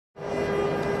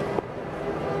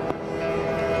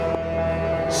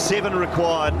7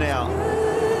 required now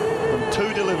from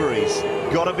 2 deliveries.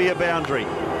 Got to be a boundary.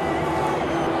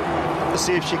 Let's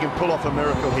see if she can pull off a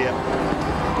miracle here.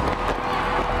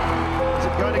 Is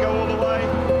it going to go all the way?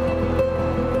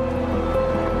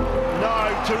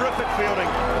 No, terrific fielding.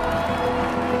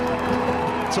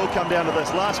 It's all come down to this.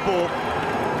 Last ball.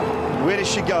 Where does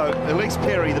she go? Elise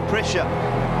Perry, the pressure.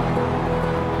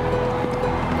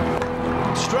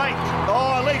 Straight.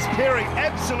 Oh, Elise Perry,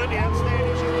 absolutely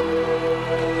outstanding.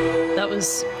 That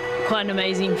was quite an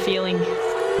amazing feeling,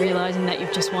 realising that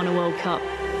you've just won a World Cup.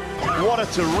 What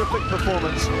a terrific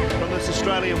performance from this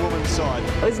Australian women's side.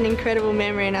 It was an incredible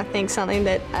memory, and I think something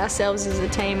that ourselves as a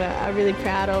team are really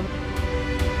proud of.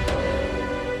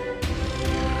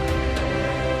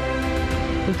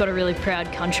 We've got a really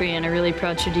proud country and a really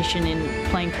proud tradition in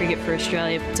playing cricket for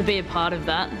Australia. To be a part of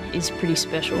that is pretty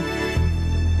special.